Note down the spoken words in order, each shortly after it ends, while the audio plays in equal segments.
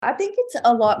I think it's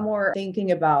a lot more thinking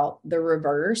about the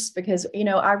reverse because,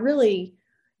 I really,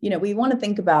 we want to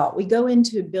think about, we go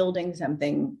into building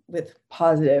something with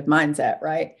positive mindset,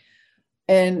 right?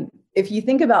 And if you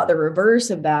think about the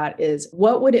reverse of that is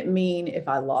what would it mean if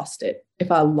I lost it,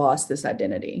 if I lost this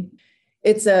identity?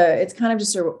 It's kind of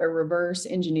just a reverse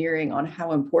engineering on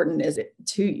how important is it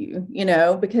to you,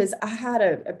 because I had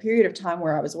a period of time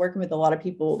where I was working with a lot of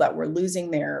people that were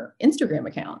losing their Instagram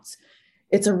accounts.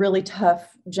 It's a really tough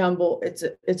jumble.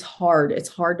 It's hard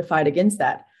to fight against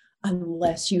that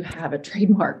unless you have a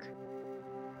trademark.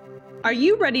 Are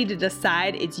you ready to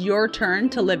decide it's your turn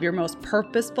to live your most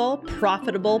purposeful,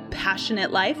 profitable,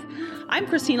 passionate life? I'm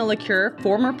Christina LaCure,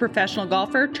 former professional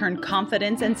golfer turned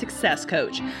confidence and success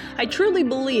coach. I truly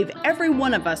believe every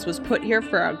one of us was put here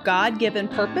for a God-given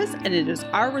purpose, and it is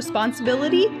our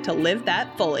responsibility to live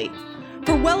that fully.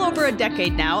 For well over a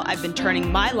decade now, I've been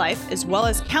turning my life, as well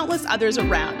as countless others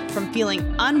around, from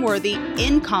feeling unworthy,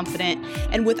 inconfident,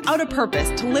 and without a purpose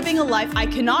to living a life I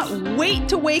cannot wait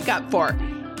to wake up for,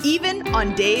 even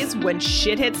on days when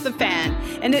shit hits the fan.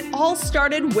 And it all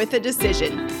started with a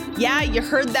decision. Yeah, you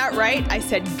heard that right. I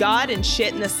said God and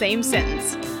shit in the same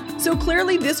sentence. So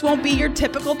clearly this won't be your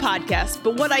typical podcast,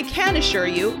 but what I can assure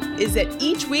you is that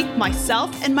each week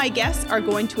myself and my guests are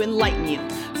going to enlighten you,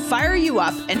 fire you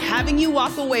up, and having you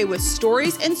walk away with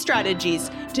stories and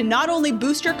strategies to not only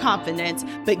boost your confidence,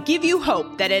 but give you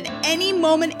hope that at any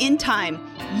moment in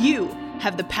time, you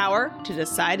have the power to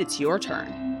decide it's your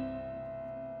turn.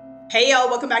 Hey y'all,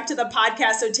 welcome back to the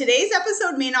podcast. So today's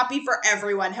episode may not be for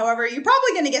everyone. However, you're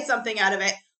probably going to get something out of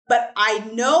it. But I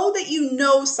know that you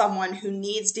know someone who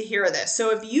needs to hear this.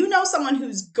 So if you know someone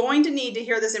who's going to need to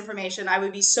hear this information, I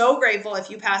would be so grateful if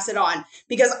you pass it on,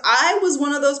 because I was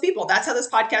one of those people. That's how this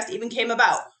podcast even came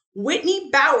about. Whitney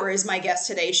Bauer is my guest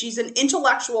today. She's an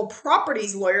intellectual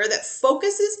properties lawyer that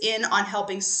focuses in on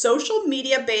helping social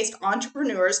media-based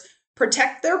entrepreneurs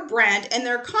protect their brand and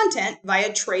their content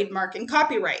via trademark and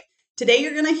copyright. Today,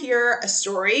 you're going to hear a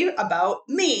story about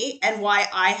me and why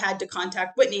I had to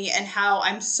contact Whitney and how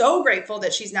I'm so grateful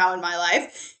that she's now in my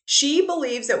life. She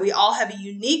believes that we all have a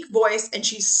unique voice, and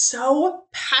she's so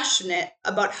passionate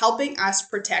about helping us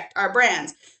protect our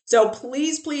brands. So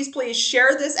please, please, please share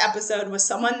this episode with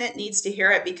someone that needs to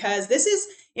hear it, because this is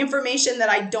information that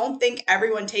I don't think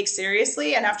everyone takes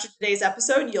seriously. And after today's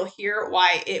episode, you'll hear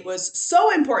why it was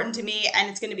so important to me, and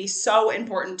it's going to be so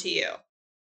important to you.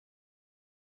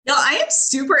 No, I am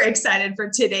super excited for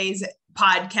today's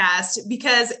podcast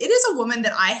because it is a woman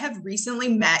that I have recently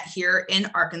met here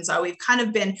in Arkansas. We've kind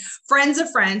of been friends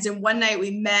of friends. And one night we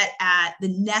met at the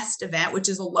Nest event, which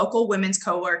is a local women's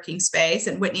co-working space.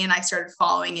 And Whitney and I started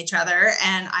following each other.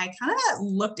 And I kind of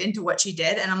looked into what she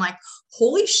did. And I'm like,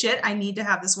 holy shit, I need to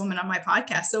have this woman on my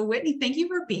podcast. So Whitney, thank you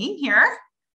for being here.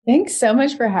 Thanks so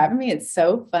much for having me. It's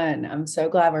so fun. I'm so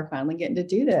glad we're finally getting to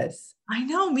do this. I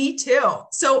know, me too.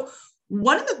 So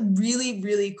one of the really,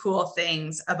 really cool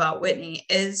things about Whitney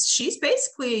is she's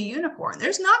basically a unicorn.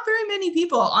 There's not very many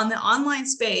people on the online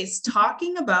space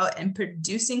talking about and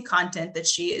producing content that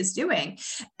she is doing.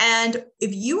 And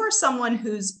if you are someone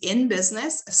who's in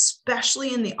business,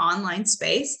 especially in the online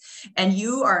space, and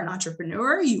you are an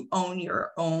entrepreneur, you own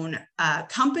your own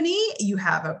company, you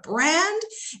have a brand,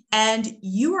 and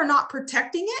you are not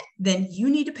protecting it, then you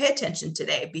need to pay attention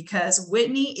today, because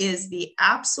Whitney is the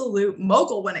absolute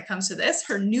mogul when it comes to this.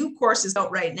 Her new course is out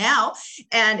right now,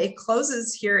 and it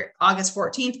closes here August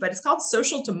 14th, but it's called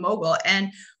Social to Mogul.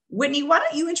 And Whitney, why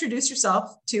don't you introduce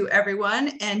yourself to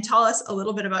everyone and tell us a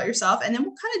little bit about yourself, and then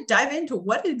we'll kind of dive into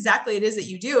what exactly it is that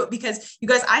you do, because you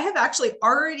guys, I have actually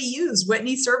already used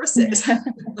Whitney's services.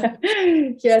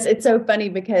 Yes, it's so funny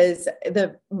because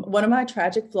one of my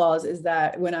tragic flaws is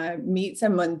that when I meet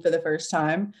someone for the first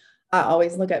time, I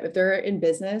always look up, if they're in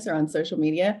business or on social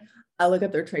media, I look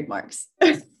up their trademarks.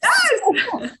 Yes!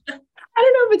 I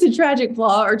don't know if it's a tragic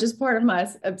flaw or just part of my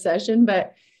obsession,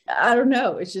 but I don't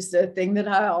know. It's just a thing that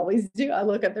I always do. I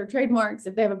look up their trademarks.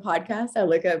 If they have a podcast, I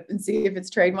look up and see if it's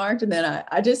trademarked. And then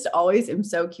I just always am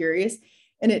so curious.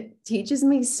 And it teaches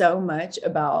me so much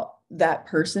about that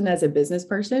person as a business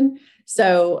person.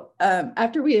 So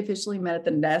after we officially met at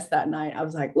the Nest that night, I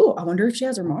was like, oh, I wonder if she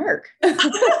has her mark.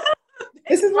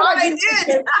 This is what I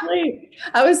did.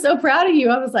 I was so proud of you.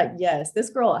 I was like, yes, this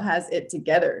girl has it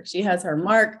together. She has her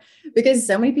mark, because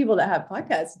so many people that have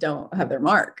podcasts don't have their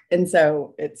mark. And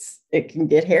so it can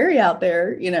get hairy out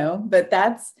there, but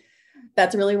that's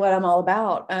really what I'm all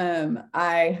about.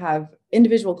 I have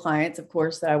individual clients, of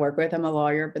course, that I work with. I'm a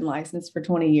lawyer, I've been licensed for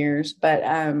 20 years, but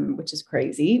which is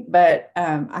crazy. But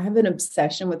I have an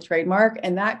obsession with trademark,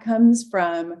 and that comes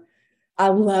from I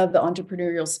love the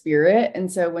entrepreneurial spirit.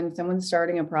 And so when someone's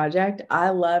starting a project, I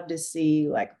love to see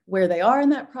like where they are in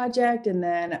that project. And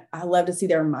then I love to see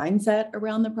their mindset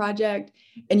around the project.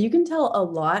 And you can tell a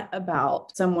lot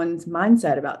about someone's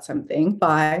mindset about something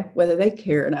by whether they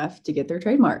care enough to get their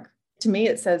trademark. To me,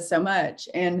 it says so much.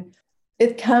 And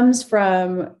it comes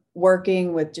from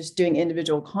working with just doing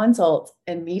individual consults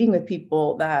and meeting with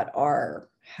people that are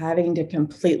having to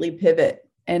completely pivot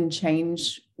and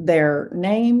change their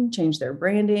name, change their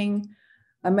branding.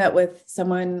 I met with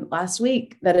someone last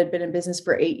week that had been in business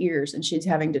for 8 years and she's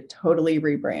having to totally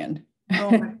rebrand.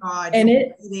 Oh my God.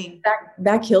 And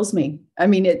that kills me. I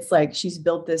mean, it's like she's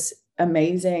built this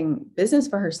amazing business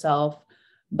for herself,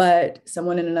 but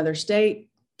someone in another state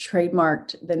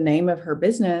trademarked the name of her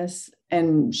business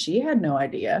and she had no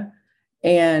idea.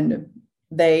 And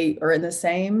they are in the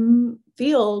same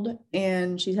field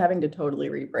and she's having to totally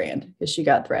rebrand because she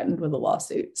got threatened with a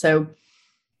lawsuit. So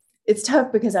it's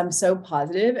tough because I'm so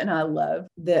positive and I love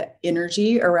the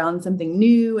energy around something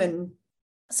new and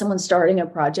someone starting a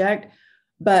project,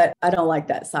 but I don't like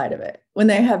that side of it. When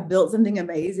they have built something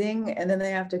amazing and then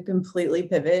they have to completely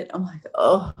pivot, I'm like,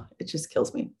 oh, it just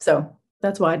kills me. So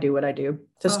that's why I do what I do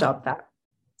to stop that.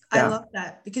 I love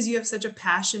that because you have such a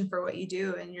passion for what you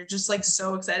do and you're just like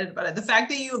so excited about it. The fact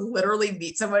that you literally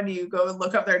meet someone, you go and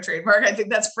look up their trademark, I think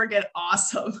that's freaking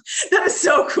awesome. That is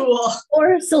so cool.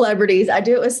 Or celebrities. I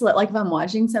do it with like if I'm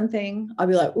watching something, I'll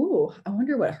be like, ooh, I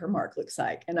wonder what her mark looks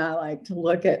like. And I like to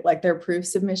look at like their proof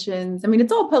submissions. I mean,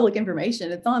 it's all public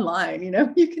information. It's online,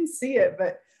 you can see it,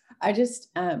 but I just,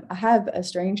 I have a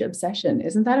strange obsession.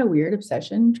 Isn't that a weird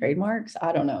obsession? Trademarks?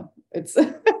 I don't know. It's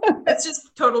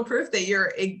just total proof that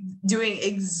you're doing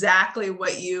exactly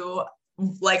what you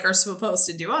like are supposed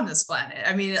to do on this planet.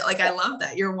 I mean, like, I love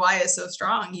that your why is so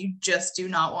strong. You just do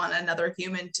not want another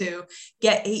human to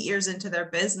get 8 years into their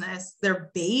business,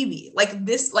 their baby, like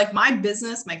this, like my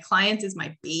business, my client is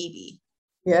my baby.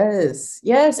 Yes.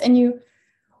 Yes. And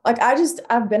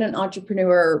I've been an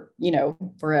entrepreneur,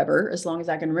 forever, as long as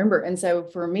I can remember. And so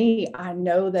for me, I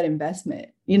know that investment,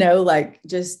 like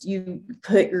just you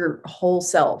put your whole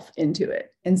self into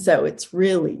it. And so it's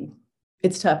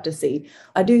tough to see.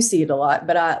 I do see it a lot,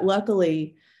 but I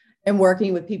luckily am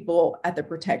working with people at the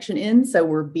protection end. So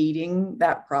we're beating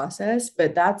that process,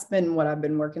 but that's been what I've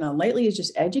been working on lately is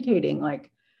just educating like,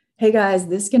 hey guys,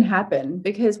 this can happen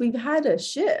because we've had a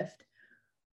shift.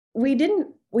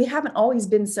 We haven't always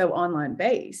been so online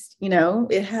based,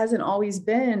 it hasn't always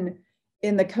been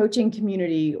in the coaching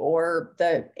community or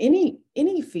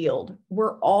any field.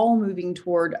 We're all moving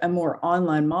toward a more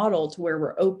online model to where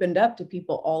we're opened up to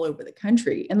people all over the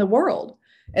country and the world.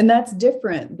 And that's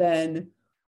different than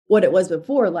what it was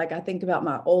before. Like I think about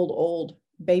my old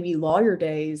baby lawyer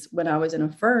days when I was in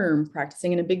a firm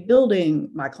practicing in a big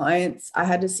building. My clients, I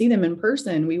had to see them in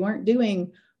person. We weren't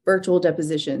doing virtual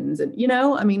depositions and,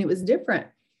 it was different.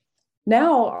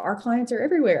 Now our clients are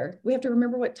everywhere. We have to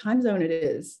remember what time zone it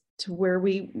is to where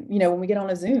we, when we get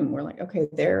on a Zoom, we're like, okay,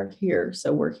 they're here.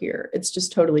 So we're here. It's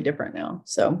just totally different now.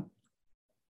 So.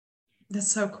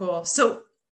 That's so cool. So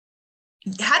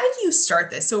how did you start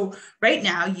this? So right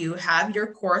now you have your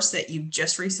course that you've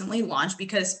just recently launched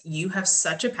because you have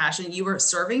such a passion. You were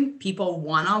serving people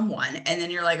one-on-one and then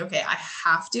you're like, okay,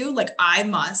 I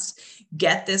must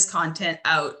get this content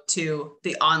out to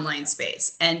the online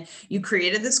space. And you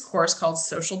created this course called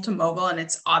Social to Mogul. And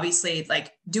it's obviously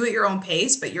like do at your own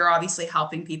pace, but you're obviously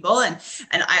helping people. And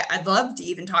I'd love to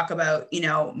even talk about,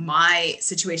 my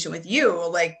situation with you,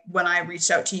 like when I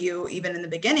reached out to you, even in the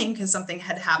beginning, because something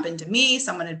had happened to me,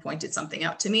 someone had pointed something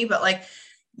out to me, but like,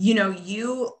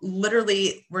 you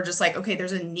literally were just like, okay,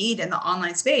 there's a need in the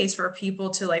online space for people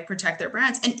to like protect their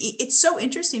brands. And it's so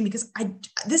interesting because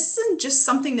this isn't just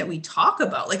something that we talk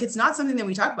about. Like, it's not something that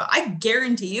we talk about. I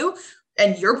guarantee you,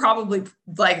 and you're probably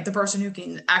like the person who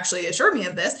can actually assure me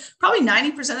of this, probably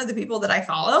 90% of the people that I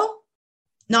follow,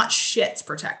 not shit's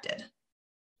protected.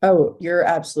 Oh, you're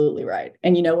absolutely right.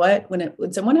 And you know what?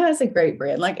 When someone has a great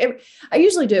brand, I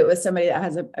usually do it with somebody that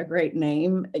has a great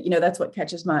name, that's what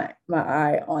catches my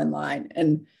eye online.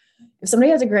 And if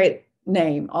somebody has a great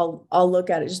name, I'll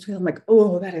look at it just because I'm like,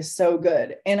 oh, that is so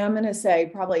good. And I'm going to say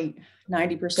probably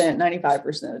 90%, 95%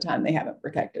 of the time they haven't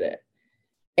protected it.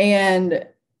 And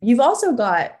you've also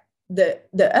got the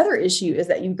other issue is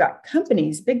that you've got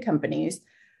big companies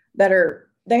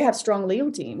they have strong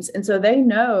legal teams. And so they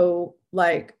know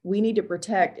like we need to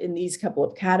protect in these couple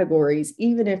of categories,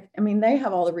 even if, they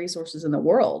have all the resources in the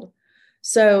world.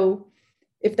 So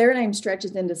if their name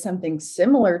stretches into something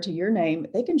similar to your name,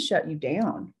 they can shut you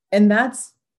down. And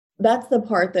that's the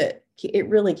part that it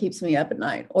really keeps me up at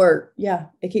night. Or yeah,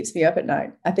 it keeps me up at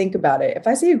night. I think about it. If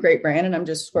I see a great brand and I'm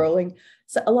just scrolling,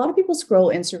 so a lot of people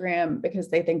scroll Instagram because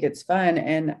they think it's fun.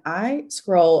 And I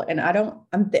scroll and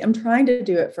I'm trying to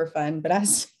do it for fun, but I'll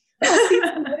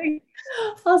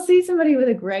see somebody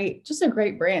with just a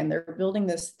great brand. They're building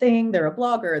this thing. They're a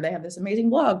blogger. They have this amazing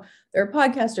blog. They're a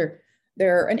podcaster.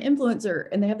 They're an influencer,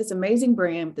 and they have this amazing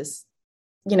brand, this,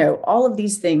 all of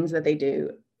these things that they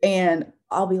do. And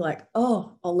I'll be like,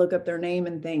 oh, I'll look up their name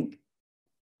and think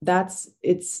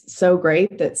it's so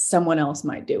great that someone else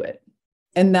might do it.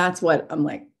 And that's what I'm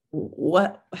like,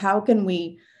 how can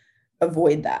we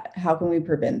avoid that? How can we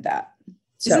prevent that?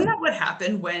 Isn't that what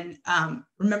happened when,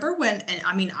 remember when, and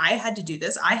I mean, I had to do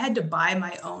this, I had to buy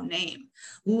my own name,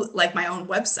 like my own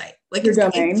website. Like it's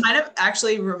kind of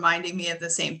actually reminding me of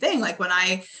the same thing. Like when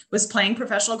I was playing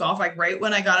professional golf, like right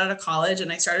when I got out of college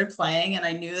and I started playing and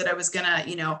I knew that I was going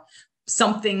to,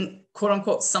 something, quote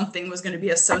unquote, something was going to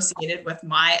be associated with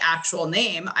my actual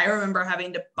name. I remember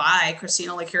having to buy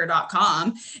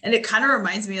ChristinaLaCure.com. And it kind of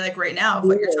reminds me like right now of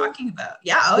what you're talking about.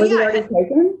 Yeah. Oh yeah.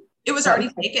 It was already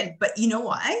taken, but you know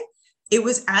why? It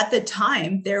was at the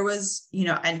time there was,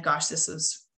 and gosh, this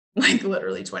was like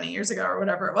literally 20 years ago or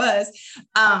whatever it was.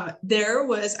 There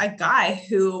was a guy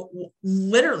who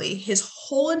literally his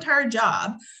whole entire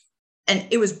job, and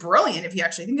it was brilliant if you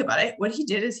actually think about it. What he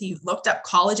did is he looked up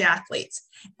college athletes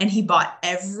and he bought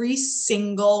every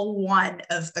single one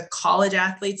of the college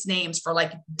athletes' names for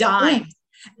like dimes.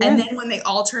 Yeah. And then when they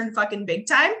all turned fucking big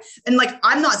time, and like,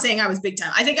 I'm not saying I was big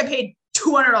time. I think I paid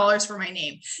 $200 for my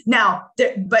name now,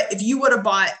 but if you would have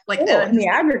bought like in the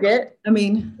aggregate, I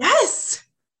mean, yes,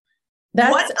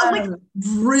 that's what a like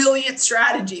brilliant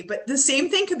strategy. But the same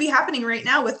thing could be happening right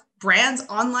now with brands,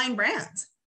 online brands.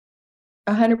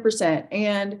 100%.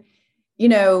 And,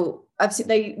 I've seen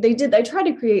they tried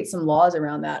to create some laws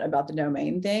around that, about the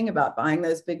domain thing, about buying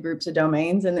those big groups of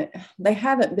domains. And they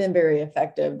haven't been very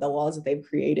effective, the laws that they've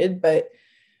created, but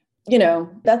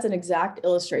that's an exact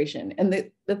illustration.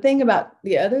 And the thing about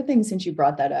the other thing, since you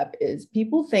brought that up, is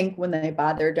people think when they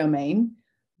buy their domain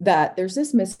that there's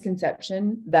this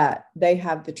misconception that they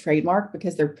have the trademark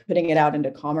because they're putting it out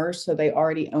into commerce. So they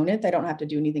already own it. They don't have to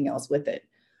do anything else with it.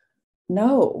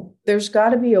 No, there's got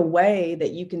to be a way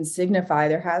that you can signify.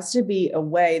 There has to be a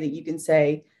way that you can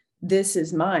say, this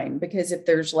is mine. Because if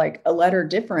there's like a letter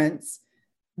difference,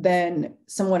 then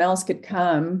someone else could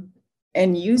come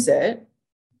and use it,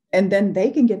 and then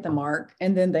they can get the mark,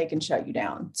 and then they can shut you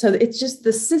down. So it's just,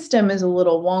 the system is a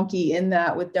little wonky in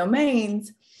that with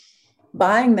domains.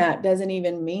 Buying that doesn't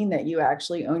even mean that you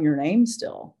actually own your name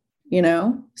still,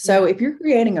 So if you're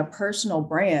creating a personal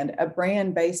brand, a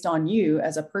brand based on you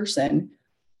as a person,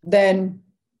 then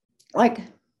like,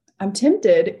 I'm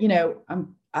tempted,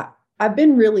 I've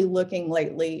been really looking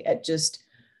lately at just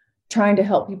trying to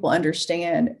help people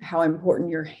understand how important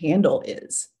your handle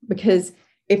is, because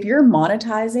if you're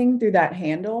monetizing through that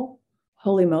handle,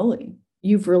 holy moly,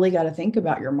 you've really got to think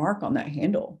about your mark on that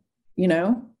handle.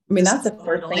 I mean, that's the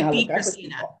first thing I look at with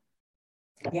people.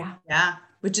 Yeah. Yeah.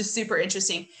 Which is super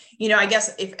interesting. I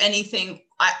guess if anything,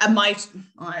 I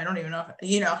don't even know,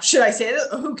 should I say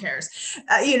that? Who cares?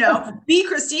 Be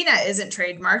Christina isn't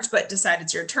trademarked, but Decide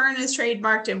It's Your Turn is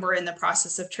trademarked. And we're in the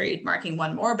process of trademarking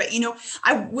one more. But,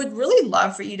 I would really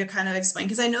love for you to kind of explain,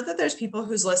 because I know that there's people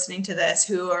who's listening to this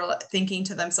who are thinking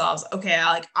to themselves, okay,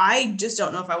 I just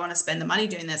don't know if I want to spend the money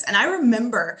doing this. And I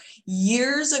remember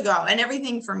years ago, and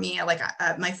everything for me,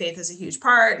 my faith is a huge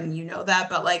part, and that,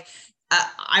 but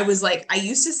I was like, I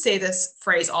used to say this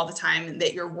phrase all the time,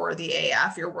 that you're worthy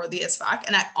AF, you're worthy as fuck.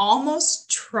 And I almost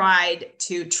tried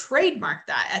to trademark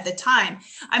that at the time.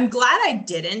 I'm glad I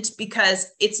didn't,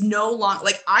 because it's no longer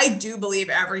I do believe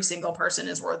every single person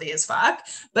is worthy as fuck,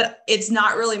 but it's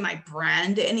not really my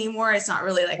brand anymore. It's not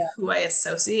really who I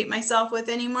associate myself with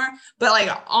anymore, but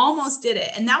I almost did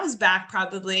it. And that was back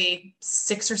probably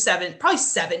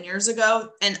 7 years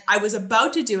ago. And I was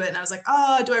about to do it. And I was like,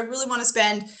 oh, do I really want to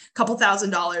spend a couple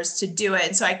 $1,000 to do it?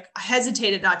 And so I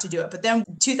hesitated not to do it. But then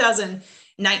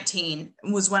 2019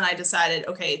 was when I decided,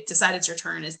 okay, Decide It's Your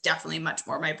Turn is definitely much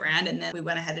more my brand. And then we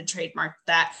went ahead and trademarked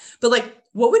that. But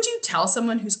what would you tell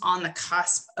someone who's on the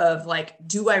cusp of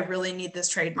do I really need this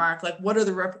trademark? What are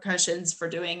the repercussions for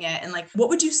doing it? And what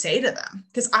would you say to them?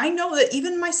 Because I know that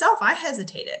even myself, I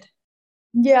hesitated.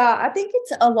 Yeah, I think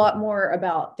it's a lot more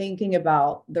about thinking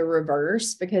about the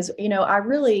reverse, because, I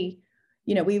really,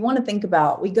 we want to think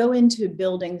about, we go into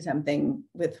building something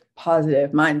with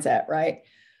positive mindset, right?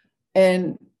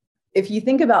 And if you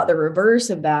think about the reverse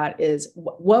of that is,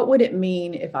 what would it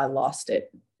mean if I lost it?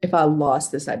 If I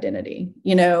lost this identity,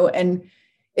 and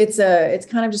it's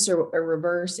kind of just a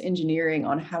reverse engineering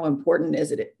on how important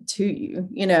is it to you,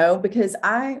 because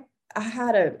I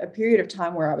had a period of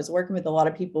time where I was working with a lot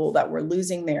of people that were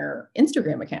losing their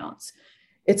Instagram accounts.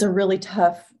 It's a really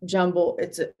tough jumble.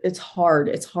 It's hard.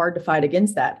 It's hard to fight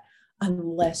against that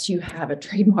unless you have a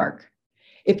trademark.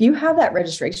 If you have that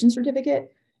registration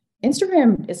certificate,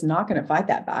 Instagram is not going to fight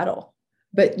that battle.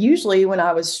 But usually when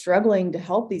I was struggling to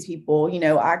help these people,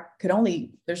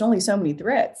 there's only so many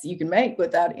threats you can make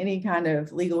without any kind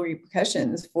of legal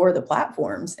repercussions for the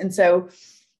platforms. And so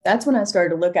that's when I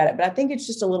started to look at it. But I think it's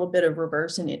just a little bit of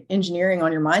reverse engineering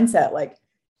on your mindset. Like,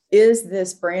 is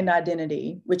this brand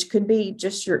identity, which could be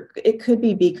just it could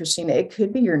be Christina, it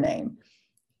could be your name.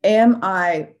 Am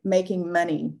I making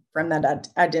money from that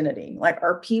identity? Like,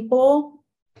 are people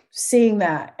seeing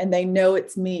that and they know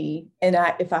it's me? And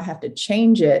if I have to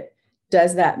change it,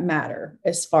 does that matter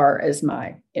as far as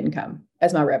my income,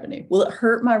 as my revenue? Will it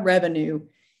hurt my revenue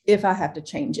if I have to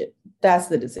change it? That's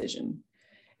the decision.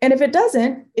 And if it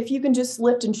doesn't, if you can just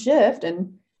lift and shift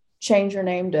and change your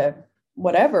name to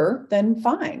whatever, then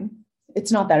fine.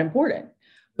 It's not that important.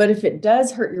 But if it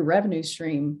does hurt your revenue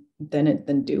stream,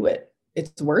 then do it.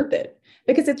 It's worth it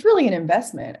because it's really an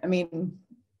investment. I mean,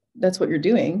 that's what you're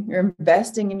doing. You're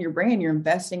investing in your brand. You're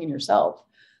investing in yourself.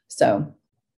 So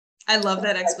I love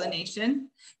that explanation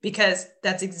because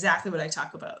that's exactly what I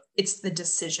talk about. It's the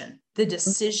decision. The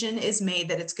decision is made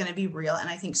that it's going to be real. And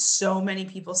I think so many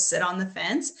people sit on the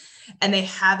fence and they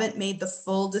haven't made the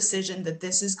full decision that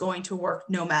this is going to work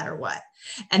no matter what.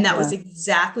 And that was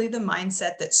exactly the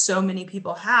mindset that so many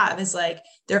people have, is like,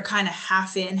 they're kind of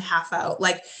half in, half out.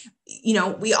 Like,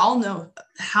 we all know,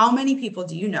 how many people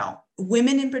do you know,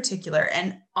 women in particular?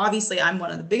 And obviously I'm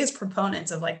one of the biggest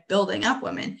proponents of like building up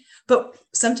women, but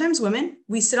sometimes women,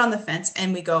 we sit on the fence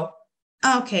and we go,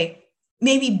 okay,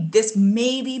 maybe this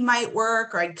might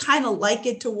work, or I'd kind of like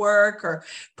it to work, or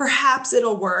perhaps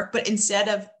it'll work. But instead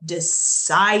of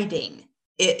deciding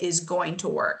it is going to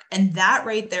work. And that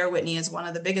right there, Whitney, is one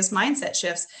of the biggest mindset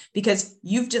shifts, because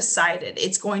you've decided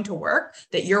it's going to work,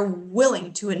 that you're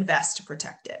willing to invest to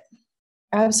protect it.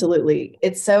 Absolutely.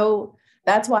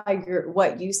 That's why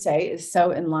what you say is so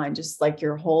in line, just like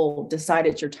your whole decide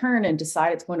it's your turn and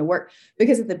decide it's going to work.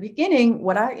 Because at the beginning,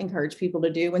 what I encourage people to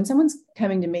do when someone's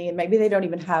coming to me and maybe they don't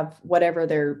even have whatever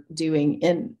they're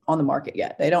doing on the market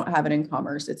yet, they don't have it in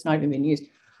commerce, it's not even being used.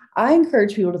 I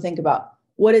encourage people to think about,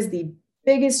 what is the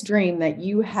biggest dream that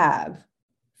you have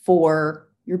for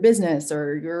your business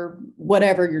or your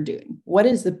whatever you're doing? What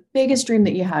is the biggest dream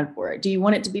that you had for it? Do you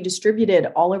want it to be distributed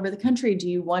all over the country? Do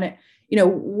you want it,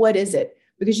 what is it?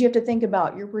 Because you have to think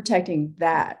about, you're protecting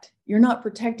that. You're not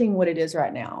protecting what it is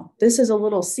right now. This is a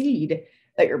little seed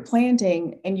that you're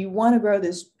planting, and you want to grow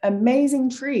this amazing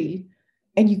tree,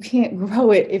 and you can't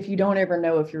grow it if you don't ever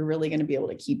know if you're really going to be able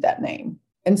to keep that name.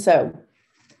 And so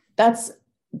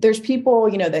there's people,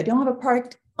 they don't have a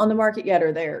product on the market yet,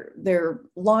 or they're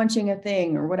launching a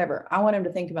thing or whatever. I want them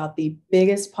to think about the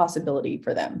biggest possibility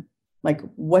for them. Like,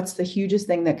 what's the hugest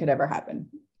thing that could ever happen?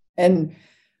 And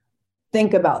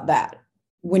think about that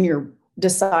when you're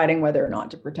deciding whether or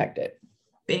not to protect it.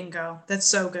 Bingo. That's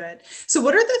so good. So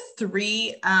what are the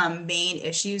three main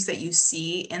issues that you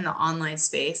see in the online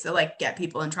space that like get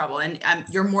people in trouble? And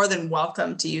you're more than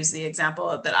welcome to use the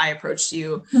example that I approached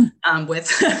you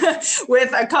with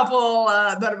with a couple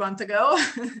about a month ago.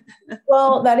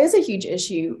 Well, that is a huge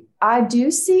issue. I do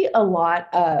see a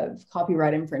lot of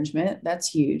copyright infringement. That's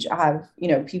huge. I have,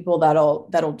 people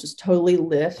that'll just totally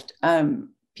lift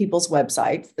people's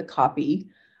websites, the copy.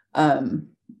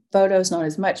 Photos, not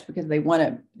as much, because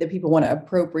the people want to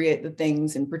appropriate the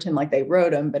things and pretend like they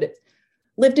wrote them, but it's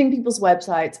lifting people's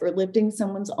websites or lifting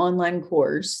someone's online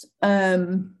course.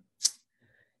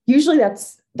 Usually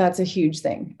that's a huge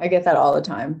thing. I get that all the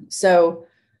time. So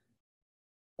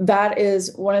that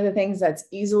is one of the things that's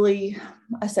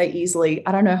I say easily,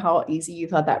 I don't know how easy you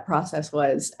thought that process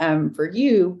was for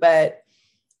you, but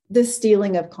the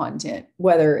stealing of content,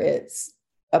 whether it's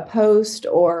a post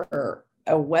or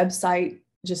a website,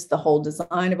 just the whole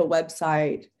design of a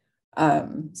website,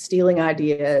 stealing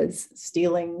ideas,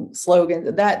 stealing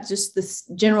slogans, that just this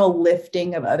general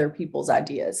lifting of other people's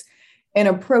ideas and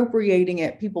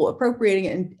people appropriating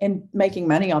it and making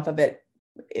money off of it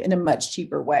in a much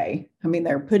cheaper way. I mean,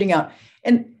 they're putting out,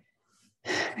 and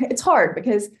it's hard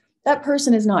because that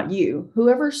person is not you.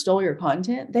 Whoever stole your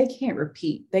content, they can't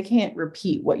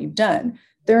repeat what you've done.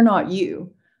 They're not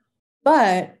you.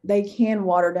 But they can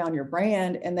water down your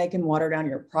brand and they can water down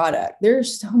your product.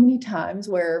 There's so many times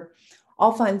where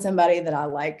I'll find somebody that I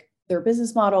like their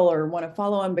business model or want to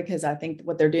follow them because I think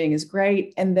what they're doing is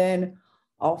great. And then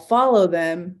I'll follow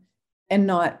them and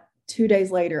not 2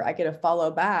 days later, I get a follow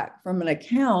back from an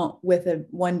account with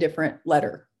one different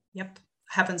letter. Yep.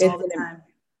 Happens all the time.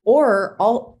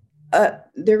 Or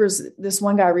there was this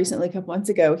one guy recently, a couple months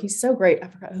ago. He's so great. I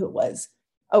forgot who it was.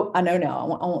 Oh, I know now.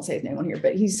 I won't say his name on here,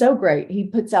 but he's so great. He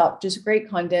puts out just great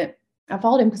content. I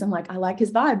followed him because I'm like, I like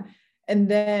his vibe. And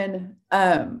then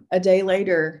a day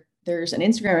later, there's an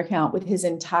Instagram account with his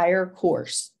entire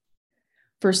course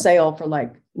for sale for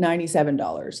like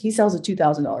 $97. He sells a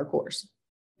 $2,000 course.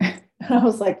 And I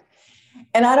was like,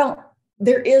 and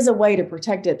there is a way to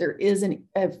protect it. There is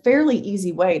a fairly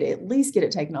easy way to at least get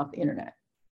it taken off the internet.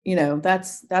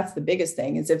 That's the biggest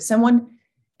thing is if someone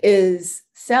is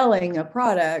selling a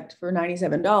product for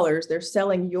 $97, they're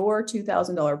selling your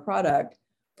 $2,000 product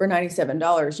for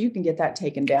 $97. You can get that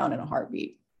taken down in a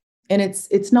heartbeat. And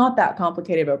it's not that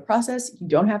complicated of a process. You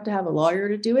don't have to have a lawyer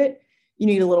to do it. You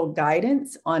need a little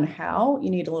guidance on how. You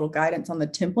need a little guidance on the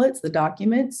templates, the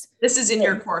documents. This is in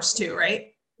your course too,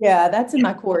 right? Yeah, that's in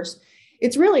my course.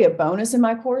 It's really a bonus in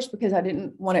my course because I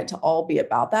didn't want it to all be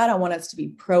about that. I want us to be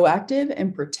proactive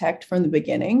and protect from the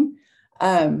beginning.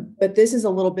 But this is a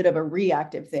little bit of a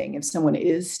reactive thing. If someone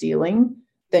is stealing,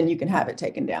 then you can have it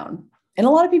taken down. And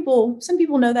some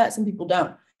people know that, some people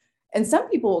don't. And some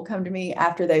people will come to me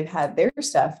after they've had their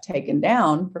stuff taken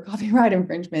down for copyright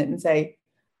infringement and say,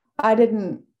 I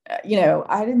didn't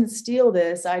steal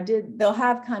this. They'll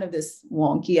have kind of this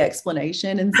wonky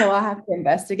explanation. And so I have to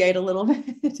investigate a little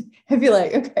bit and be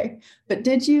like, okay, but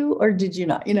did you, or did you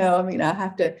not? I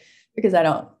have to, because I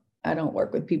don't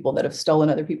work with people that have stolen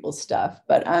other people's stuff,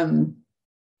 but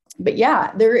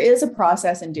yeah, there is a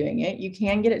process in doing it. You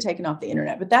can get it taken off the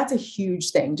internet, but that's a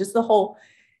huge thing. Just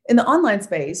in the online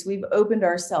space, we've opened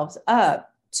ourselves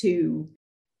up to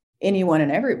anyone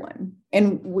and everyone.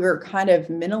 And we're kind of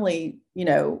mentally,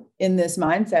 in this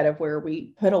mindset of where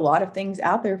we put a lot of things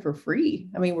out there for free.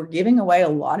 I mean, we're giving away a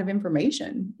lot of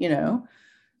information,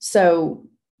 So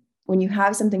when you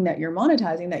have something that you're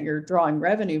monetizing, that you're drawing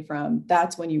revenue from,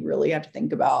 that's when you really have to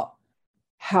think about,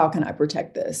 how can I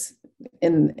protect this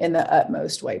in the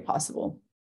utmost way possible?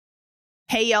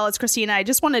 Hey, y'all, it's Christina. I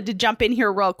just wanted to jump in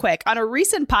here real quick. On a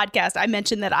recent podcast, I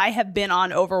mentioned that I have been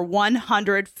on over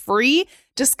 100 free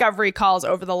discovery calls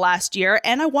over the last year,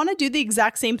 and I want to do the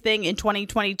exact same thing in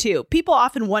 2022. People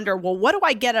often wonder, well, what do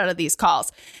I get out of these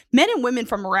calls? Men and women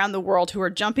from around the world who are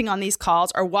jumping on these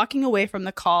calls are walking away from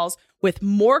the calls with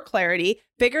more clarity,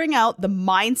 figuring out the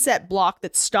mindset block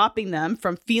that's stopping them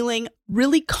from feeling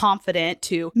really confident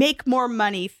to make more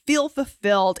money, feel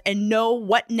fulfilled, and know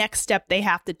what next step they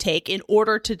have to take in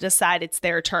order to decide it's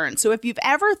their turn. So if you've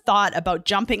ever thought about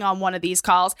jumping on one of these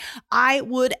calls, I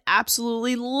would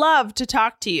absolutely love to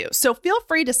talk to you. So feel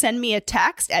free to send me a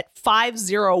text at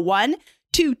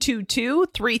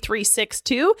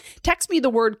 501-222-3362. Text me the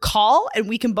word call and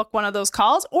we can book one of those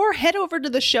calls, or head over to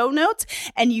the show notes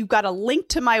and you've got a link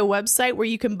to my website where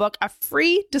you can book a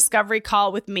free discovery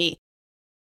call with me.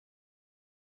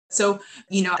 So,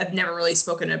 I've never really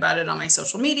spoken about it on my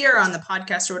social media or on the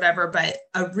podcast or whatever, but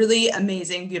a really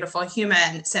amazing, beautiful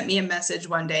human sent me a message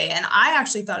one day. And I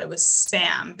actually thought it was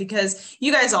spam, because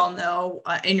you guys all know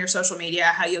in your social media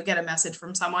how you'll get a message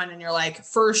from someone and you're like,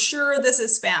 for sure, this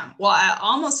is spam. Well, I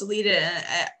almost deleted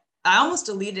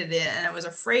it and I was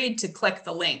afraid to click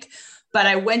the link. But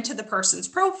I went to the person's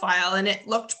profile and it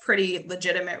looked pretty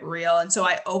legitimate, real. And so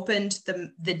I opened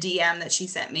the DM that she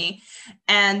sent me.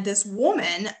 And this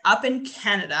woman up in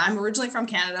Canada, I'm originally from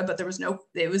Canada, but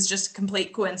it was just a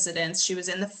complete coincidence. She was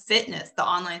in the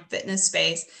online fitness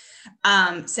space,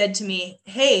 said to me,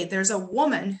 hey, there's a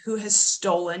woman who has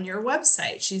stolen your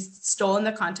website. She's stolen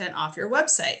the content off your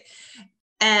website.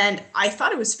 And I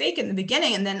thought it was fake in the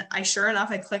beginning. And then sure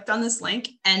enough, I clicked on this link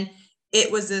and it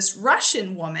was this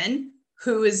Russian woman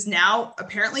who is now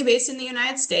apparently based in the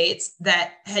United States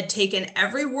that had taken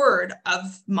every word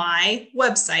of my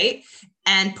website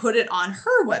and put it on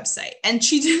her website. And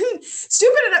she didn't,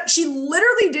 stupid enough, she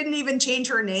literally didn't even change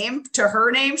her name to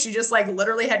her name. She just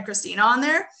literally had Christina on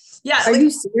there. Yeah. Are you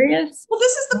serious? Well,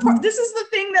 this is the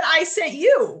thing that I sent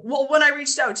you. Well, when I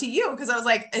reached out to you, because I was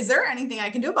like, is there anything I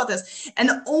can do about this? And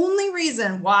the only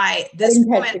reason why this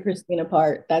woman, catch the Christina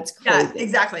part, that's crazy. Yeah,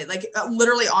 exactly.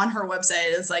 Literally on her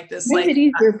website is this. Make it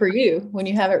easier for you when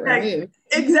you have it removed.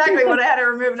 Exactly. When I had it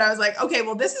removed, I was like, okay,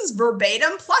 well, this is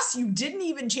verbatim. Plus you didn't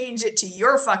even change it to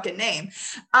your fucking name.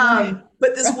 But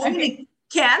this woman in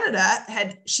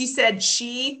Canada she said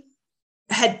she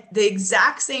had the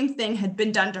exact same thing had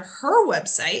been done to her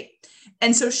website.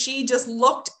 And so she just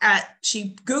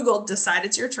she Googled, decide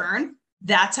it's your turn.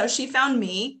 That's how she found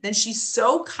me. Then she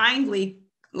so kindly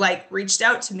reached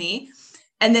out to me.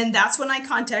 And then that's when I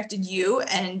contacted you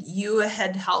and you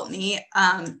had helped me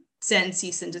send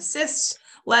cease and desist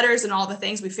letters and all the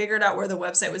things. We figured out where the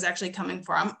website was actually coming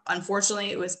from.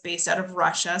 Unfortunately, it was based out of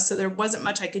Russia, so there wasn't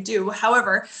much I could do.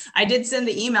 However, I did send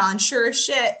the email, and sure as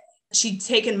shit, she'd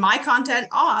taken my content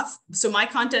off. So my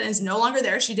content is no longer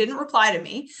there. She didn't reply to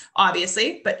me,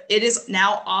 obviously, but it is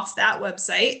now off that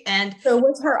website. And so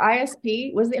was her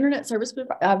ISP, was the internet service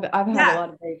provider? I've had a lot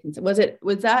of patients. Was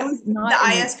that not the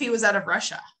ISP was out of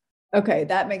Russia? Okay,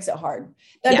 that makes it hard.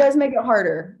 That does make it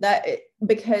harder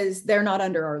because they're not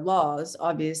under our laws,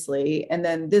 obviously. And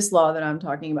then this law that I'm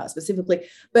talking about specifically,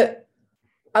 but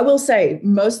I will say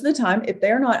most of the time, if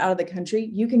they're not out of the country,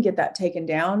 you can get that taken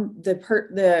down.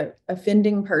 The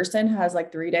offending person has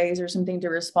like 3 days or something to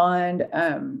respond.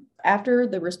 After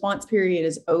the response period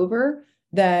is over,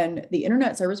 then the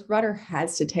internet service provider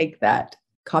has to take that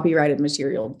copyrighted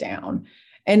material down.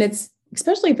 And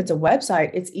especially if it's a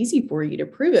website, it's easy for you to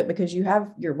prove it because you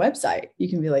have your website. You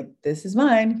can be like, this is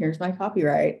mine. Here's my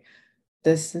copyright.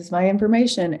 This is my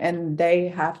information. And they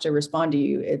have to respond to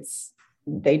you.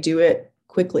 They do it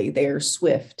quickly. They are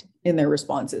swift in their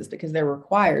responses because they're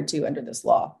required to under this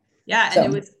law. Yeah.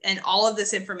 And all of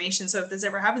this information. So if this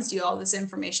ever happens to you, all this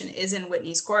information is in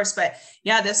Whitney's course. But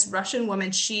yeah, this Russian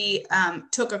woman, she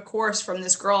took a course from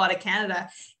this girl out of Canada,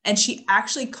 and she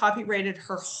actually copyrighted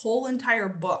her whole entire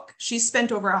book. She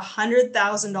spent over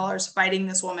 $100,000 fighting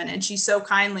this woman. And she so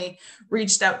kindly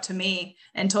reached out to me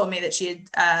and told me that she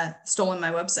had stolen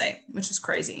my website, which is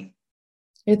crazy.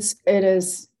 It's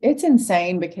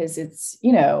insane because it's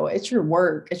your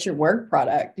work. It's your work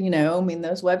product. I mean,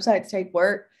 those websites take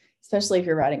work, especially if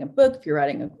you're writing a book, if you're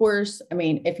writing a course. I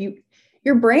mean,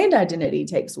 your brand identity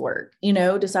takes work,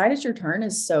 Decide It's Your Turn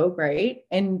is so great.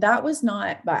 And that was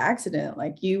not by accident.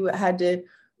 Like, you had to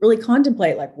really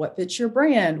contemplate, like, what fits your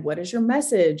brand? What is your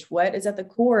message? What is at the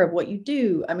core of what you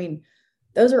do? I mean,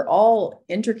 those are all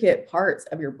intricate parts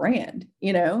of your brand,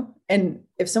 and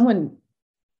if someone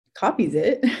copies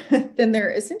it, then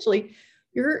they're essentially,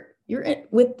 in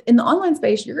the online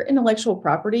space, your intellectual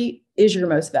property is your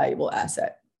most valuable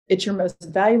asset. It's your most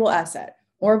valuable asset,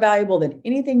 more valuable than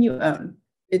anything you own.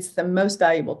 It's the most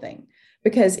valuable thing,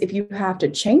 because if you have to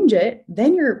change it,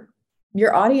 then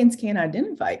your audience can't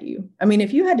identify you. I mean,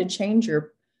 if you had to change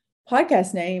your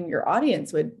podcast name, your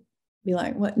audience would be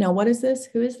like, what? Now, what is this?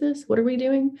 Who is this? What are we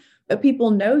doing? But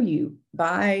people know you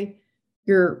by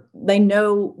they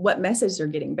know what message they're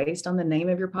getting based on the name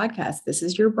of your podcast. This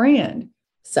is your brand.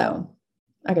 So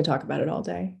I could talk about it all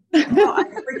day. Oh, I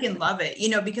freaking love it.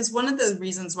 Because one of the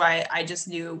reasons why I just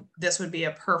knew this would be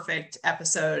a perfect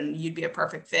episode and you'd be a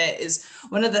perfect fit is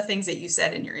one of the things that you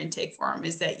said in your intake form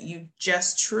is that you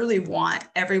just truly want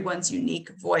everyone's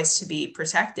unique voice to be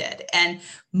protected. And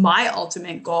my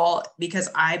ultimate goal, because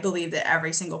I believe that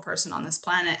every single person on this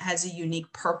planet has a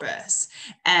unique purpose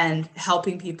and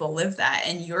helping people live that.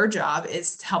 And your job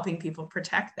is helping people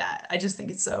protect that. I just think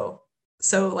it's so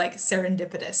like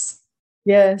serendipitous.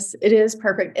 Yes, it is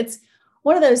perfect. It's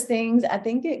one of those things. I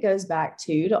think it goes back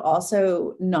to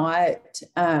also not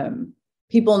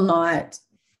people not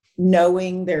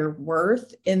knowing their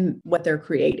worth in what they're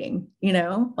creating,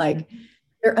 like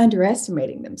they're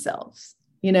underestimating themselves,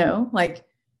 like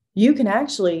you can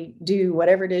actually do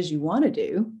whatever it is you want to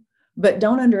do, but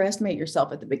don't underestimate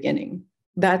yourself at the beginning.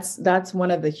 That's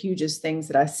one of the hugest things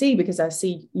that I see, because I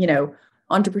see,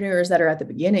 entrepreneurs that are at the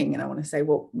beginning, and I want to say,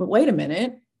 well, but wait a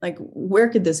minute. Like, where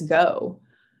could this go?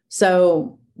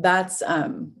 So that's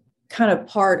kind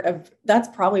of that's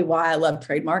probably why I love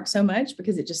trademark so much,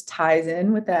 because it just ties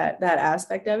in with that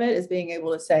aspect of it, is being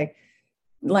able to say,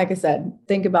 like I said,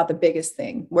 think about the biggest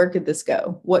thing. Where could this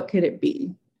go? What could it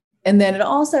be? And then it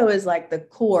also is like the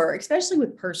core, especially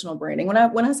with personal branding.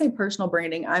 When I say personal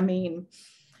branding, I mean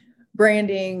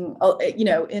branding,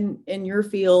 in your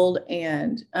field.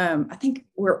 And I think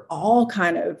we're all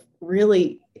kind of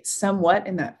really somewhat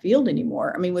in that field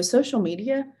anymore. I mean, with social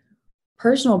media,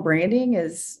 personal branding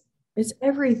is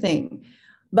everything.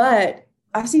 But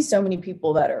I see so many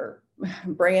people that are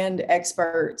brand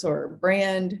experts or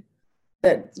brand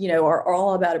that, are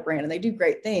all about a brand, and they do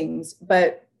great things,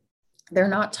 but they're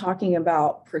not talking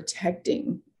about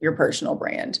protecting your personal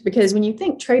brand. Because when you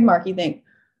think trademark, you think,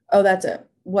 oh,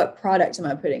 what product am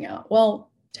I putting out?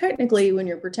 Well, technically, when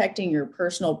you're protecting your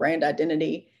personal brand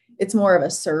identity, it's more of a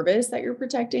service that you're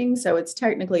protecting. So it's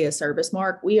technically a service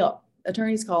mark.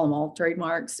 Attorneys call them all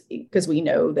trademarks because we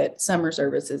know that some are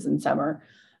services and some are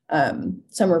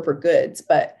for goods.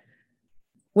 But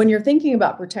when you're thinking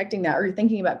about protecting that, or you're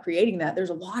thinking about creating that, there's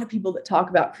a lot of people that talk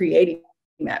about creating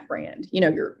that brand,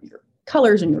 your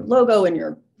colors and your logo and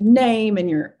your name and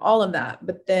your all of that.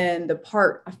 But then the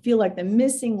part I feel like the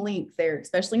missing link there,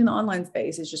 especially in the online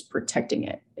space, is just protecting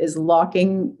it, is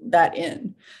locking that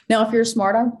in. Now, if you're a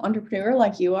smart entrepreneur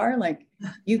like you are, like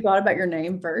you thought about your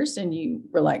name first and you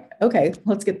were like, okay,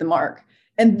 let's get the mark.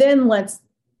 And then let's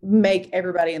make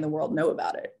everybody in the world know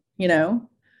about it, you know?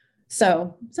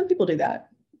 So some people do that.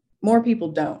 More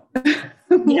people don't.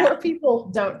 More people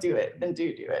don't do it than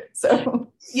do it. So,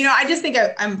 I just think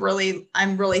I'm really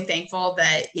thankful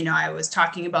that, I was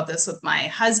talking about this with my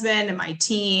husband and my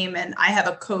team, and I have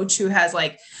a coach who has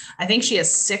I think she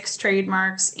has 6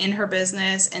 trademarks in her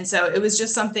business. And so it was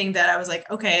just something that I was like,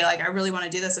 okay, I really want to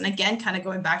do this. And again, kind of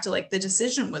going back to the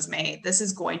decision was made, this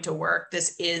is going to work.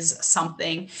 This is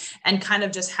something. And kind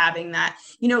of just having that,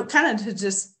 kind of to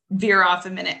just veer off a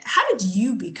minute. How did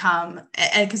you become,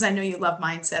 and because I know you love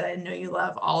mindset, I know you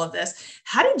love all of this.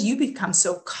 How did you become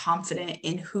so confident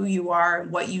in who you are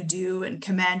and what you do and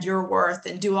command your worth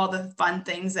and do all the fun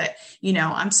things that,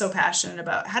 I'm so passionate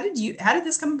about? How did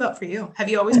this come about for you? Have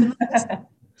you always been like this?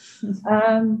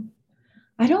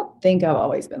 I don't think I've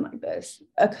always been like this.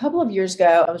 A couple of years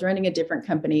ago, I was running a different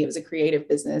company. It was a creative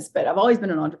business, but I've always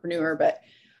been an entrepreneur. But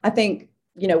I think,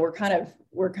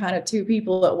 we're kind of 2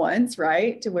 people at once,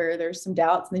 right? To where there's some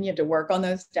doubts and then you have to work on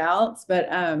those doubts.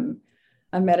 But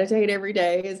I meditate every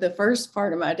day is the first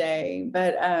part of my day.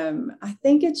 But I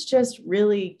think it's just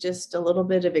really just a little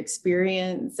bit of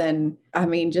experience. And I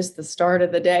mean, just the start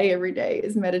of the day every day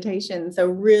is meditation. So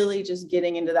really just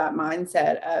getting into that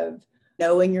mindset of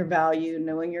knowing your value,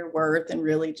 knowing your worth, and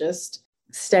really just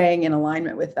staying in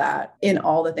alignment with that in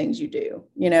all the things you do.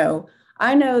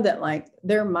 I know that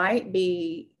there might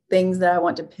be things that I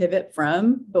want to pivot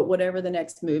from, but whatever the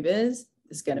next move is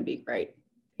going to be great.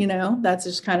 That's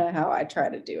just kind of how I try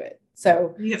to do it.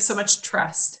 So you have so much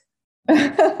trust. You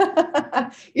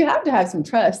have to have some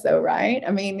trust though, right?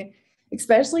 I mean,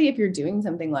 especially if you're doing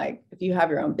something if you have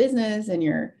your own business and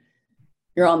you're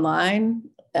online,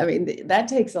 I mean, that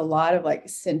takes a lot of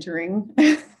centering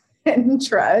and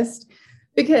trust,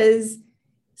 because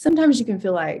sometimes you can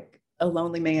feel like a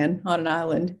lonely man on an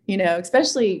island,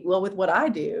 especially, with what I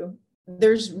do,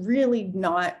 there's really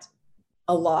not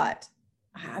a lot.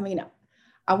 I mean,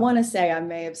 I want to say I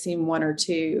may have seen 1 or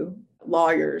 2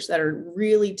 lawyers that are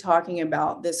really talking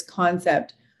about this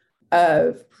concept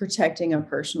of protecting a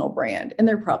personal brand. And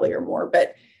there probably are more,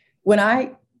 but when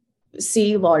I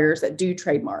see lawyers that do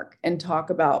trademark and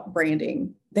talk about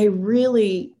branding, they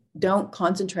really don't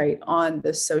concentrate on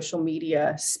the social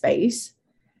media space.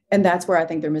 And that's where I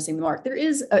think they're missing the mark.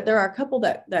 There are a couple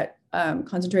that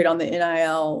concentrate on the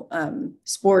NIL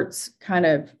sports kind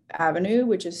of avenue,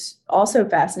 which is also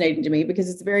fascinating to me because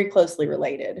it's very closely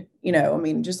related. I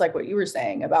mean, just like what you were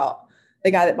saying about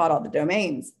the guy that bought all the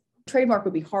domains, trademark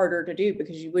would be harder to do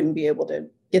because you wouldn't be able to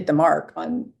get the mark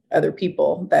on other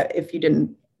people that if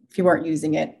you weren't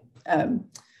using it.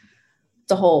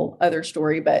 It's a whole other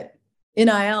story, but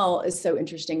NIL is so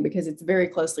interesting because it's very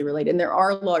closely related. And there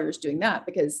are lawyers doing that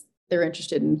because they're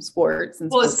interested in sports. And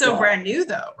well, it's so brand new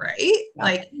though, right?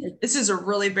 Yeah. This is a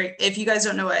really big, if you guys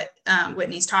don't know what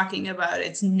Whitney's talking about,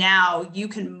 it's now you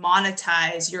can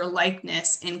monetize your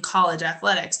likeness in college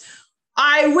athletics.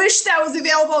 I wish that was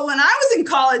available when I was in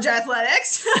college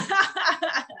athletics.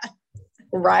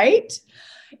 Right?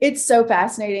 It's so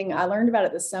fascinating. I learned about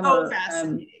it this summer. Oh,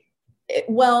 fascinating.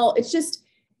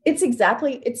 It's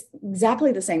exactly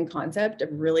the same concept of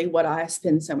really what I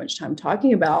spend so much time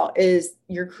talking about is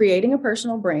you're creating a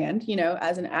personal brand,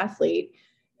 as an athlete,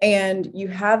 and you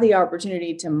have the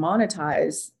opportunity to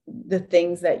monetize the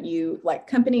things that you like,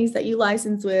 companies that you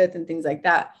license with and things like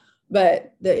that.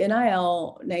 But the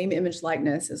NIL, name, image,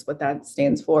 likeness is what that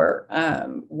stands for.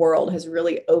 World has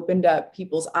really opened up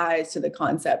people's eyes to the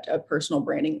concept of personal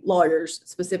branding. Lawyers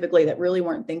specifically that really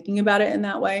weren't thinking about it in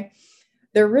that way.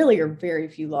 There really are very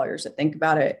few lawyers that think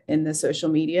about it in the social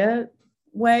media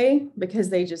way because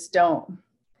they just don't.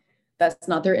 That's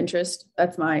not their interest.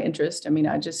 That's my interest. I mean,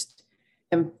 I just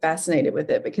am fascinated with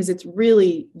it because it's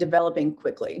really developing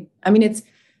quickly. I mean, it's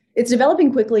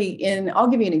developing quickly I'll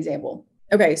give you an example.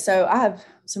 Okay, so I have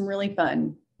some really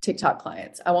fun TikTok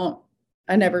clients.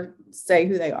 I never say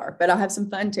who they are, but I have some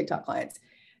fun TikTok clients.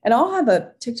 And I'll have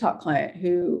a TikTok client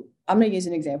who I'm going to use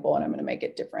an example and I'm going to make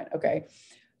it different. Okay.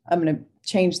 I'm going to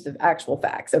change the actual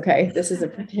facts. Okay. This is a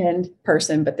pretend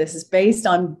person, but this is based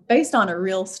on a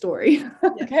real story.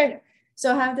 Okay.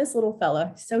 So I have this little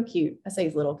fella, so cute. I say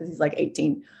he's little because he's like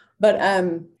 18, but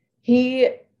he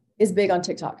is big on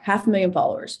TikTok, 500,000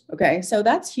 followers. Okay. So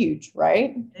that's huge,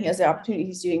 right? He has the opportunity.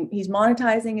 He's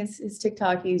monetizing his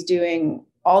TikTok. He's doing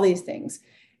all these things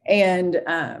and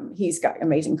he's got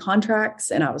amazing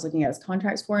contracts. And I was looking at his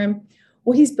contracts for him.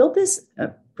 Well, he's built this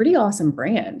pretty awesome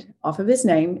brand off of his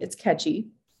name. It's catchy.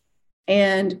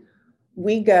 And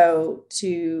we go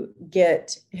to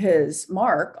get his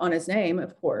mark on his name,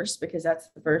 of course, because that's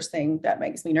the first thing that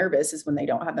makes me nervous is when they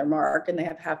don't have their mark and they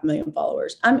have 500,000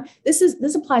 followers.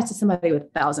 This applies to somebody with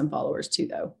 1,000 followers too,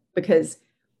 though, because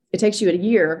it takes you a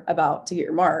year about to get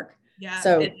your mark. Yeah.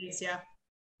 So it is, yeah.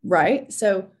 Right.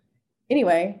 So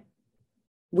anyway,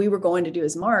 we were going to do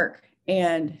his mark,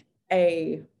 and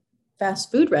a fast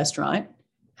food restaurant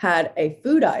had a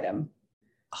food item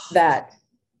that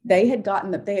they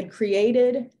had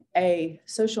created a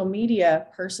social media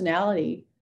personality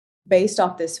based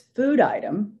off this food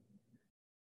item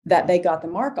that they got the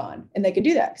mark on. And they could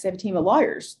do that because they have a team of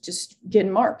lawyers just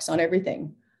getting marks on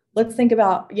everything. Let's think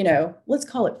about, let's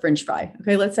call it French fry.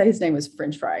 Okay. Let's say his name was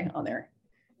French Fry on there.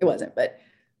 It wasn't, but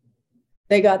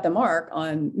they got the mark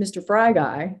on Mr. Fry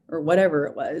Guy or whatever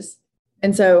it was.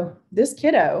 And so this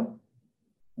kiddo,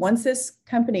 once this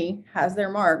company has their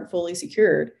mark fully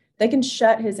secured, they can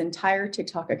shut his entire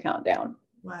TikTok account down.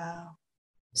 Wow.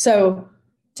 So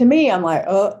to me, I'm like,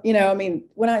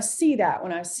 when I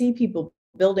see people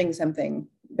building something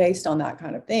based on that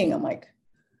kind of thing, I'm like,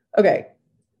 okay,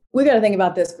 we got to think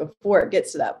about this before it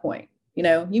gets to that point.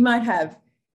 You might have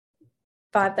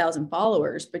 5,000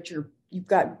 followers, but you've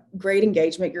got great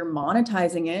engagement. You're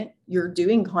monetizing it. You're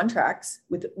doing contracts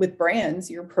with brands.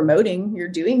 You're promoting. You're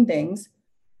doing things.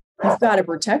 You've got to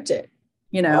protect it.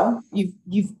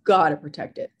 You've got to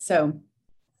protect it. So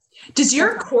does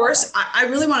your course, I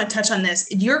really want to touch on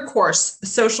this, your course,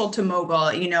 Social to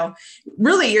Mogul,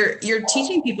 really you're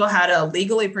teaching people how to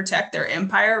legally protect their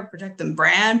empire, protect them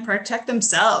brand, protect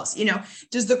themselves.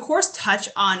 Does the course touch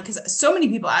on, because so many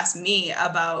people ask me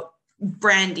about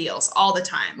brand deals all the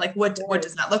time. Like what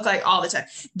does that look like all the time?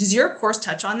 Does your course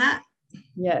touch on that?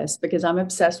 Yes, because I'm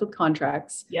obsessed with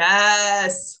contracts.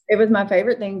 Yes. It was my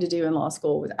favorite thing to do in law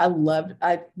school. I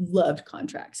loved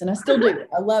contracts, and I still do.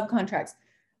 I love contracts,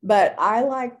 but I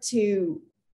like to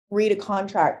read a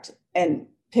contract and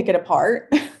pick it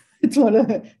apart.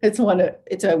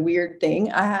 It's a weird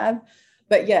thing I have,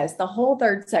 but yes, the whole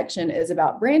third section is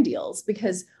about brand deals,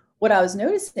 because what I was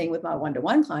noticing with my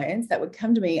one-to-one clients that would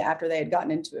come to me after they had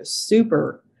gotten into a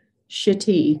super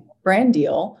shitty brand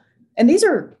deal. And these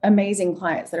are amazing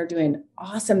clients that are doing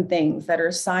awesome things, that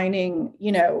are signing,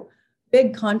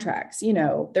 big contracts.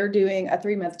 They're doing a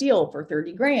 3-month deal for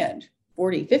 30 grand,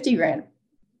 40, 50 grand.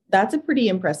 That's a pretty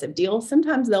impressive deal.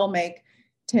 Sometimes they'll make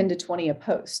 10 to 20 a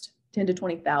post, 10 to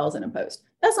 20,000 a post.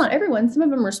 That's not everyone. Some of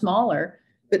them are smaller,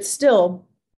 but still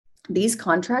these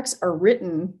contracts are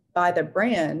written by the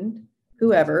brand,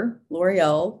 whoever,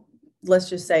 L'Oreal. Let's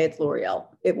just say it's L'Oreal.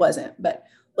 It wasn't, but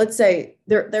let's say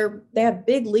they have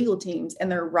big legal teams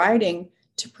and they're writing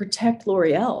to protect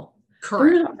L'Oreal.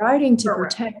 Correct. They're not writing to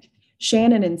protect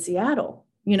Shannon in Seattle.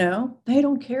 They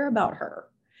don't care about her.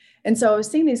 And so I was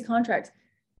seeing these contracts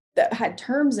that had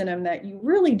terms in them that you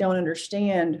really don't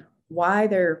understand why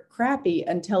they're crappy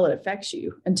until it affects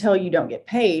you, until you don't get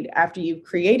paid after you've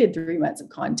created 3 months of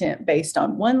content based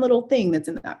on one little thing that's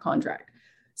in that contract.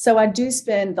 So I do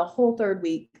spend the whole third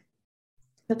week,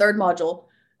 the third module,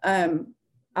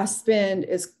 I spend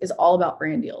is all about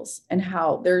brand deals and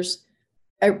how there's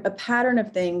a pattern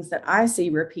of things that I see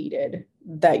repeated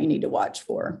that you need to watch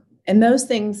for. And those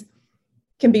things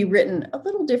can be written a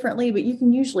little differently, but you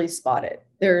can usually spot it.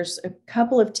 There's a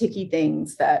couple of ticky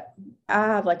things that I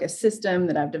have, like a system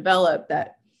that I've developed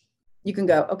that you can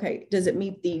go, okay, does it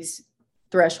meet these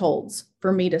thresholds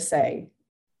for me to say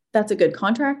that's a good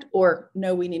contract, or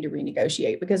no, we need to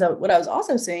renegotiate? Because what I was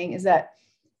also seeing is that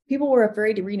people were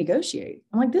afraid to renegotiate.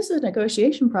 I'm like, this is a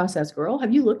negotiation process, girl.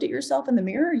 Have you looked at yourself in the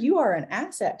mirror? You are an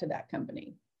asset to that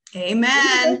company.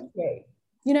 Amen.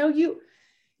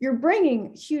 You're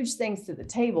bringing huge things to the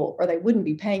table, or they wouldn't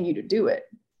be paying you to do it.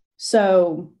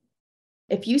 So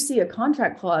if you see a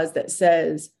contract clause that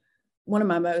says, one of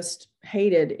my most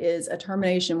hated is a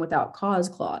termination without cause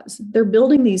clause. They're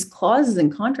building these clauses in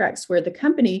contracts where the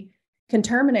company can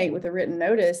terminate with a written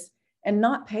notice and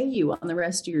not pay you on the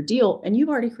rest of your deal. And you've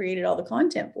already created all the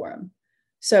content for them.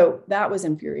 So that was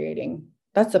infuriating.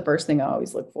 That's the first thing I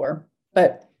always look for.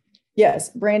 But yes,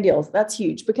 brand deals, that's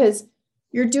huge, because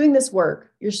you're doing this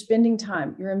work, you're spending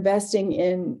time, you're investing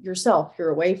in yourself, you're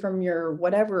away from your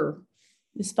whatever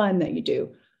is fun that you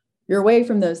do. You're away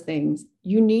from those things.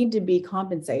 You need to be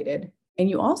compensated. And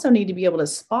you also need to be able to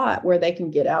spot where they can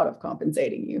get out of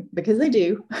compensating you, because they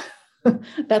do.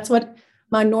 That's what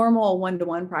my normal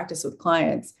one-to-one practice with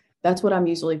clients, that's what I'm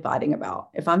usually fighting about.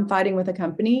 If I'm fighting with a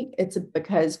company, it's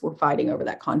because we're fighting over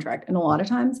that contract. And a lot of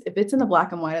times, if it's in the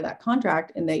black and white of that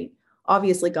contract and they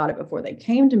obviously got it before they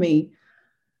came to me,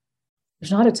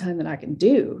 there's not a ton that I can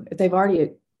do. If they've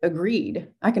already agreed,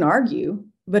 I can argue,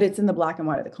 but it's in the black and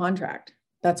white of the contract.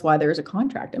 That's why there's a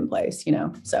contract in place,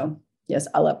 So yes,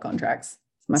 I love contracts.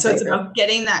 So it's about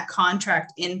getting that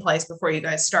contract in place before you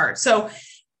guys start. So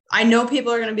I know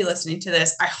people are going to be listening to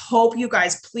this. I hope you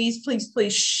guys, please, please,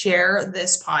 please share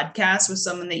this podcast with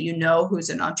someone that you know who's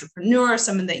an entrepreneur,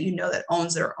 someone that you know that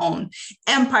owns their own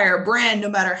empire, brand, no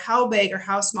matter how big or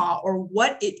how small, or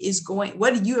what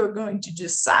you are going to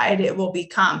decide it will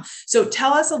become. So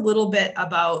tell us a little bit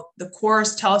about the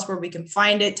course. Tell us where we can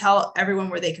find it. Tell everyone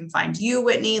where they can find you,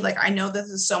 Whitney. Like, I know this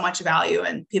is so much value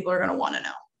and people are going to want to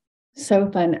know.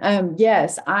 So fun.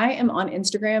 Yes, I am on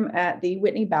Instagram at the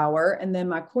Whitney Bauer. And then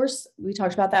my course, we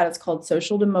talked about that. It's called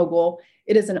Social to Mogul.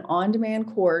 It is an on-demand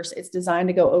course. It's designed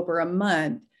to go over a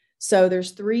month. So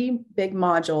there's 3 big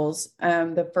modules.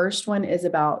 The first one is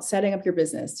about setting up your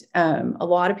business. A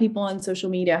lot of people on social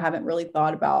media haven't really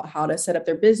thought about how to set up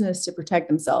their business to protect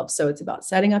themselves. So it's about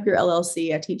setting up your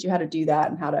LLC. I teach you how to do that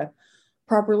and how to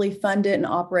properly fund it and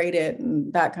operate it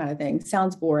and that kind of thing.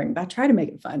 Sounds boring, but I try to make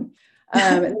it fun.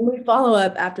 And then we follow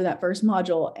up after that first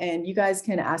module, and you guys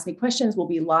can ask me questions. We'll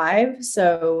be live.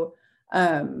 So you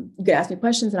can ask me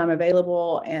questions and I'm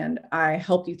available, and I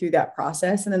help you through that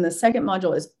process. And then the second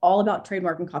module is all about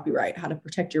trademark and copyright, how to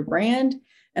protect your brand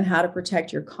and how to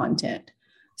protect your content.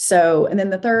 So, and then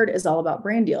the third is all about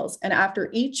brand deals. And after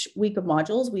each week of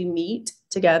modules, we meet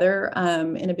together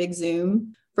in a big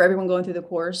Zoom for everyone going through the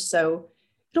course. So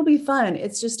it'll be fun.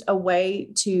 It's just a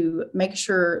way to make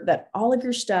sure that all of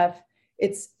your stuff,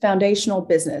 it's foundational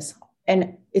business.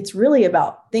 And it's really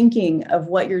about thinking of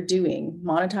what you're doing,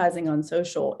 monetizing on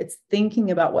social. It's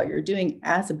thinking about what you're doing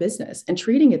as a business and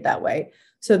treating it that way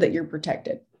so that you're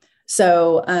protected.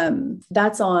 So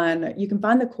that's on, you can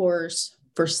find the course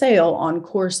for sale on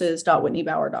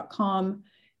courses.whitneybauer.com.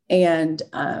 And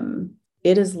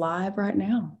it is live right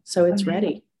now. So it's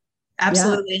ready.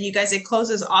 Absolutely. Yeah. And you guys, it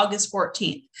closes August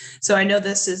 14th. So I know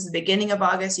this is the beginning of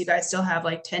August. You guys still have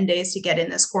like 10 days to get in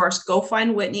this course. Go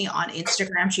find Whitney on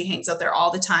Instagram. She hangs out there all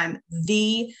the time.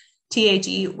 The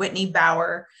THE Whitney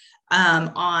Bauer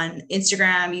on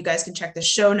Instagram. You guys can check the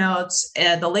show notes.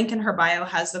 The link in her bio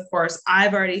has the course.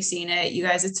 I've already seen it. You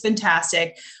guys, it's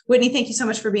fantastic. Whitney, thank you so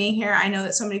much for being here. I know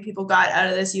that so many people got out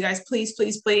of this. You guys, please,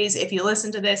 please, please, if you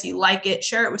listen to this, you like it,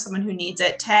 share it with someone who needs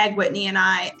it. Tag Whitney and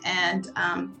I, and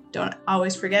don't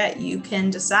always forget, you can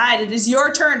decide. It is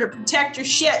your turn to protect your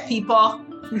shit, people.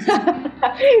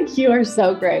 You are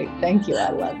so great. Thank you.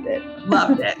 I loved it.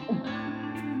 Loved it.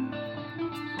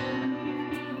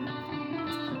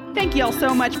 Thank you all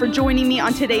so much for joining me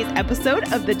on today's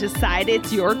episode of the Decide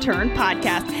It's Your Turn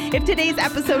podcast. If today's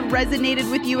episode resonated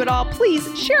with you at all,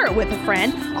 please share it with a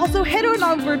friend. Also, head on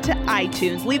over to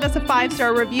iTunes, leave us a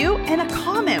 5-star review and a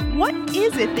comment. What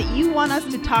is it that you want us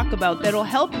to talk about that'll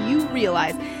help you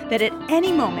realize that at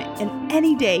any moment and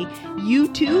any day, you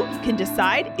too can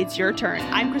decide it's your turn?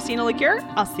 I'm Christina LeCure.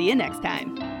 I'll see you next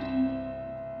time.